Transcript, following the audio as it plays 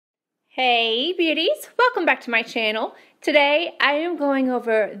Hey beauties, welcome back to my channel. Today I am going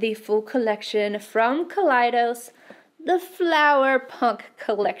over the full collection from Kaleidos, the Flower Punk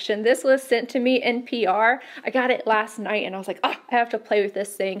collection. This was sent to me in PR. I got it last night and I was like, oh, I have to play with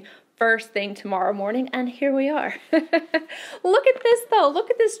this thing first thing tomorrow morning, and here we are. Look at this though,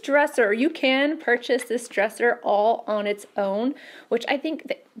 look at this dresser. You can purchase this dresser all on its own, which I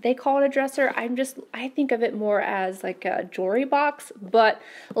think they call it a dresser. I think of it more as like a jewelry box, but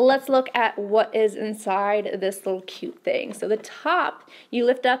let's look at what is inside this little cute thing. So the top, you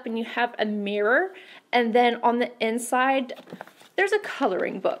lift up and you have a mirror, and then on the inside, there's a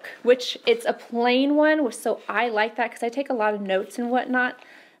coloring book, which it's a plain one, so I like that because I take a lot of notes and whatnot.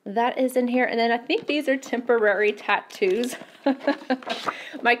 That is in here, and then I think these are temporary tattoos.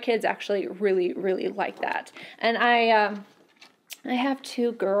 My kids actually really like that. And I have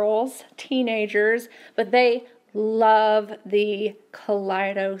two girls, teenagers, but they love the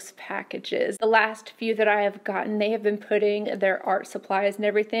Kaleidos packages. The last few that I have gotten, they have been putting their art supplies and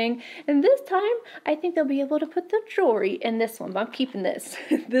everything, and this time I think they'll be able to put the jewelry in this one, but I'm keeping this.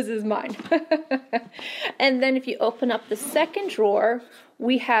 This is mine. And then if you open up the second drawer,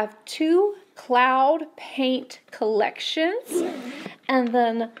 we have two cloud paint collections. And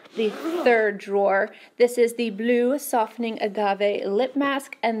then the third drawer, this is the blue softening agave lip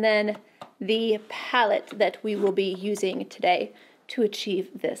mask, and then the palette that we will be using today to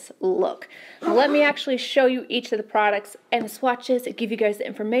achieve this look. Now let me actually show you each of the products and the swatches, give you guys the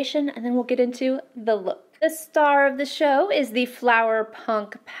information, and then we'll get into the look. The star of the show is the Flower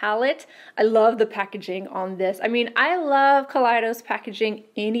Punk palette. I love the packaging on this. I mean, I love Kaleidos packaging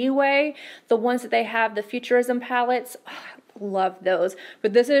anyway. The ones that they have, the Futurism palettes, oh, I love those.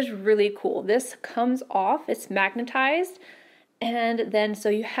 But this is really cool. This comes off, it's magnetized. And then so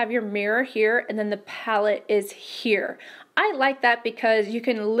you have your mirror here, and then the palette is here. I like that because you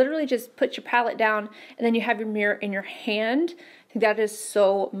can literally just put your palette down and then you have your mirror in your hand. I think that is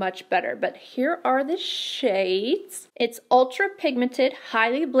so much better. But here are the shades. It's ultra pigmented,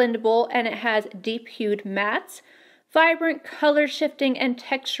 highly blendable, and it has deep hued mattes, vibrant color shifting and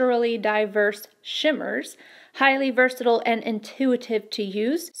texturally diverse shimmers, highly versatile and intuitive to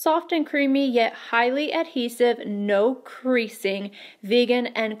use, soft and creamy yet highly adhesive, no creasing, vegan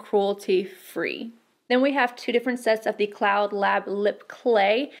and cruelty free. Then we have two different sets of the Cloud Lab Lip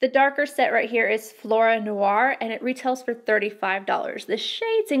Clay. The darker set right here is Flora Noir, and it retails for $35. The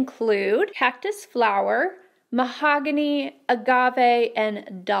shades include Cactus Flower, Mahogany, Agave,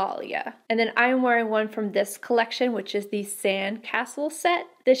 and Dahlia. And then I'm wearing one from this collection, which is the Sand Castle set.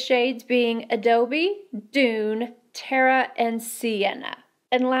 The shades being Adobe, Dune, Terra, and Sienna.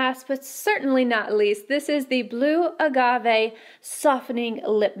 And last but certainly not least, this is the Blue Agave Softening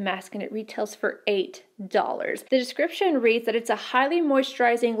Lip Mask, and it retails for $8. The description reads that it's a highly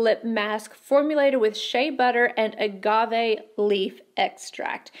moisturizing lip mask formulated with shea butter and agave leaf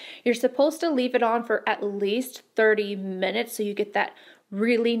extract. You're supposed to leave it on for at least 30 minutes so you get that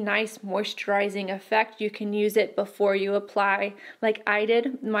really nice moisturizing effect. You can use it before you apply, like I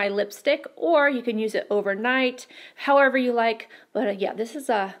did, my lipstick, or you can use it overnight, however you like. But yeah, this is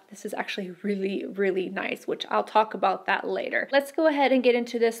actually really nice, which I'll talk about that later. Let's go ahead and get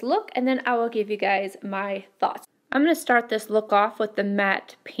into this look, and then I will give you guys my thoughts. I'm going to start this look off with the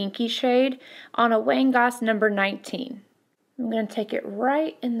matte pinky shade on a GOSS number 19. I'm going to take it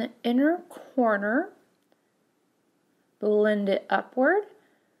right in the inner corner, blend it upward.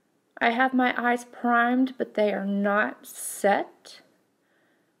 I have my eyes primed, but they are not set.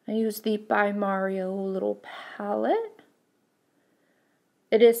 I use the By Mario little palette.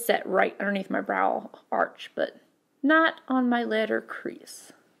 It is set right underneath my brow arch, but not on my lid or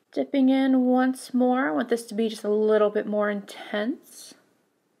crease. Dipping in once more. I want this to be just a little bit more intense.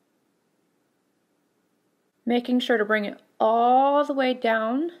 Making sure to bring it all the way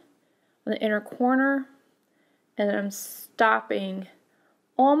down on the inner corner. And then I'm stopping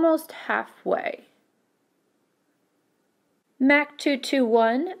almost halfway. MAC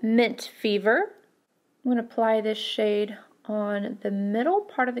 221 Mint Fever. I'm going to apply this shade on the middle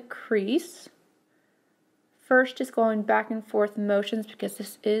part of the crease. First, just going back and forth motions because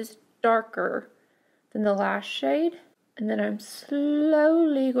this is darker than the last shade. And then I'm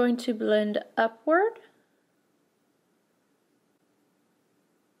slowly going to blend upward.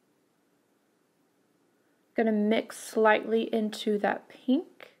 Going to mix slightly into that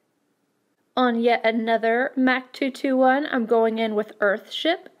pink. On yet another MAC 221, I'm going in with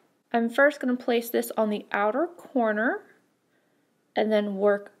Earthship. I'm first going to place this on the outer corner and then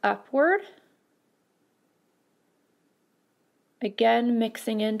work upward. Again,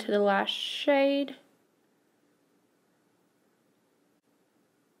 mixing into the last shade.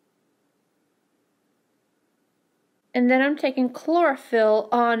 And then I'm taking chlorophyll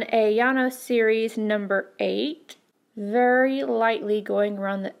on a Yano series number 8, very lightly going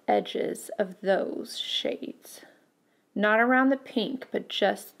around the edges of those shades. Not around the pink, but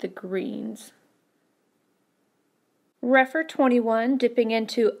just the greens. Refer 21, dipping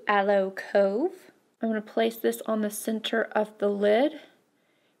into Aloe Cove. I'm going to place this on the center of the lid.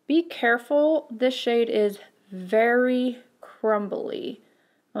 Be careful, this shade is very crumbly.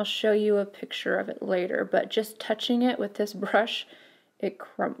 I'll show you a picture of it later, but just touching it with this brush, it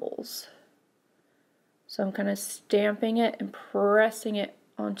crumbles. So I'm kind of stamping it and pressing it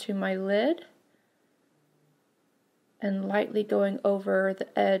onto my lid and lightly going over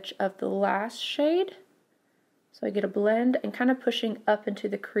the edge of the last shade. So I get a blend and kind of pushing up into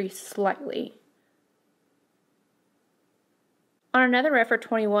the crease slightly. On another Refer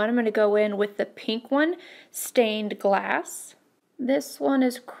 21, I'm going to go in with the pink one, Stained Glass. This one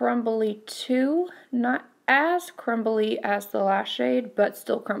is crumbly too, not as crumbly as the last shade, but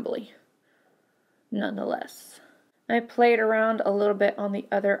still crumbly nonetheless. I played around a little bit on the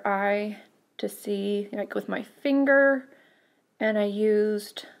other eye to see, like with my finger, and I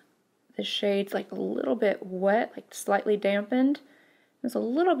used the shades like a little bit wet, like slightly dampened. It was a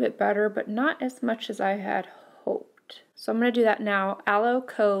little bit better, but not as much as I had hoped. So I'm going to do that now. Aloe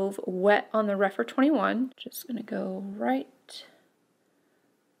Cove wet on the Refer 21. Just going to go right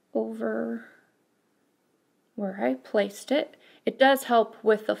over where I placed it. It does help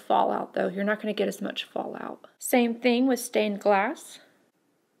with the fallout though. You're not going to get as much fallout. Same thing with Stained Glass.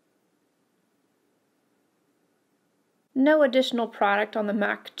 No additional product on the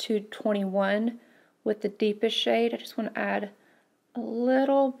MAC 221 with the deepest shade. I just want to add a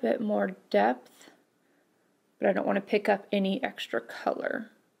little bit more depth, but I don't want to pick up any extra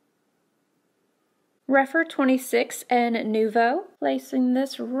color. Refer 26 and Nouveau, placing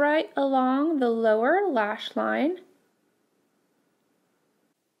this right along the lower lash line.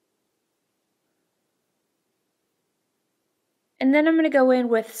 And then I'm going to go in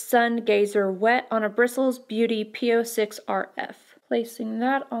with Sun Gazer Wet on a Bristles Beauty P06 RF, placing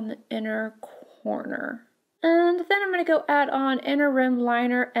that on the inner corner. And then I'm going to go add on inner rim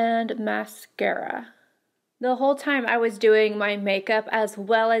liner and mascara. The whole time I was doing my makeup as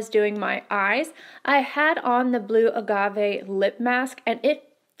well as doing my eyes, I had on the Blue Agave lip mask and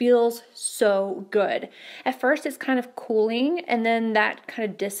it feels so good. At first it's kind of cooling and then that kind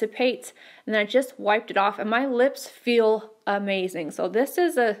of dissipates and then I just wiped it off and my lips feel amazing. So this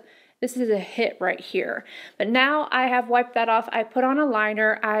is a hit right here. But now I have wiped that off. I put on a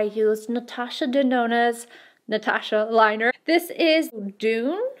liner. I used NATASHA Denona's NATASHA liner. This is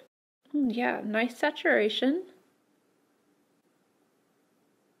Dune. Yeah, nice saturation.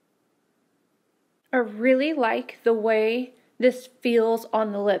 I really like the way this feels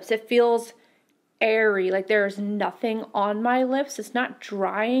on the lips. It feels airy, like there's nothing on my lips. It's not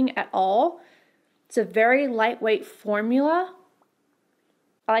drying at all. It's a very lightweight formula.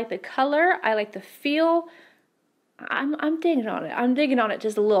 I like the color. I like the feel. I'm digging on it. I'm digging on it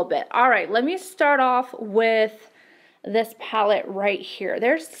just a little bit. All right, let me start off with this palette right here.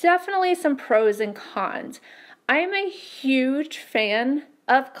 There's definitely some pros and cons. I am a huge fan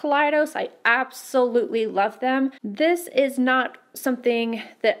of Kaleidos. I absolutely love them. This is not something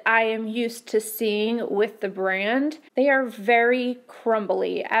that I am used to seeing with the brand. They are very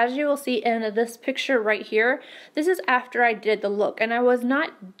crumbly. As you will see in this picture right here, this is after I did the look and I was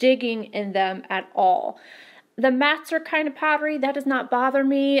not digging in them at all. The mattes are kind of powdery. That does not bother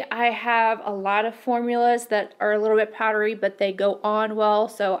me. I have a lot of formulas that are a little bit powdery, but they go on well,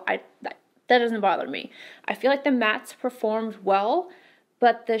 so that doesn't bother me. I feel like the mattes performed well,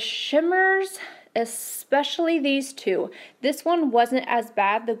 but the shimmers, especially these two, this one wasn't as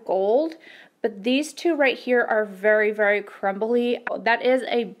bad, the gold, but these two right here are very, very crumbly. That is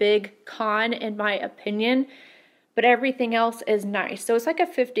a big con in my opinion. But everything else is nice. So it's like a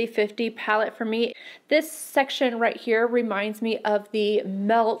 50-50 palette for me. This section right here reminds me of the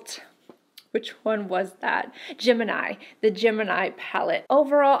Melt, which one was that? Gemini, the Gemini palette.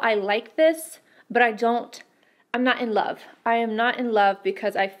 Overall, I like this, but I'm not in love. I am not in love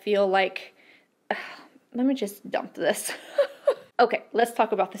because I feel like, let me just dump this. Okay, let's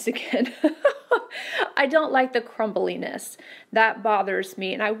talk about this again. I don't like the crumbliness. That bothers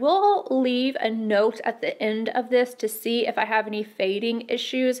me. And I will leave a note at the end of this to see if I have any fading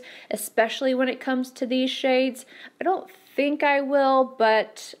issues, especially when it comes to these shades. I don't think I will,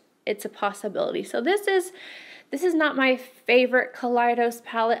 but it's a possibility. So this is not my favorite Kaleidos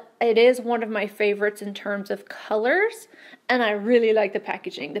palette. It is one of my favorites in terms of colors, and I really like the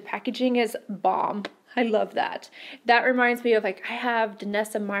packaging. The packaging is bomb. I love that. That reminds me of, like, I have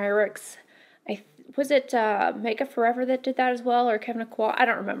Danessa Myricks. was it Makeup Forever that did that as well, or Kevin Aqua? I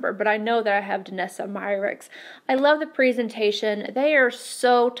don't remember, but I know that I have Danessa Myricks. I love the presentation. They are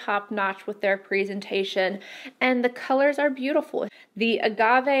so top-notch with their presentation, and the colors are beautiful. The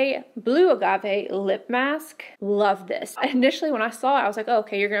Blue Agave Lip Mask, love this. Initially when I saw it, I was like, oh,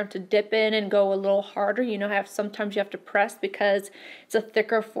 okay, you're gonna have to dip in and go a little harder. You know, sometimes you have to press because it's a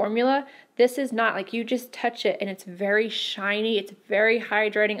thicker formula. This is not, like, you just touch it and it's very shiny, it's very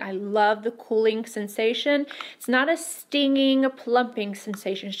hydrating. I love the cooling sensation. It's not a stinging, plumping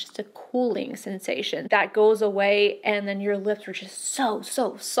sensation, it's just a cooling sensation that goes away, and then your lips are just so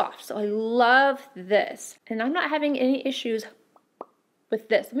soft. So I love this, and I'm not having any issues with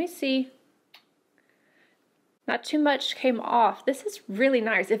this. Let me see. Not too much came off. This is really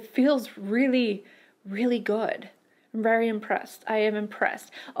nice. It feels really good. I'm very impressed. I am impressed.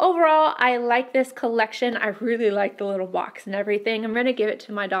 Overall, I like this collection. I really like the little box and everything. I'm going to give it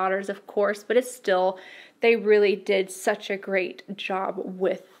to my daughters, of course, but it's still, they really did such a great job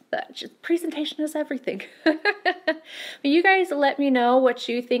with that. Just presentation is everything. You guys let me know what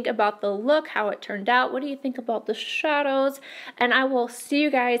you think about the look, how it turned out. What do you think about the shadows? And I will see you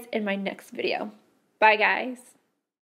guys in my next video. Bye, guys.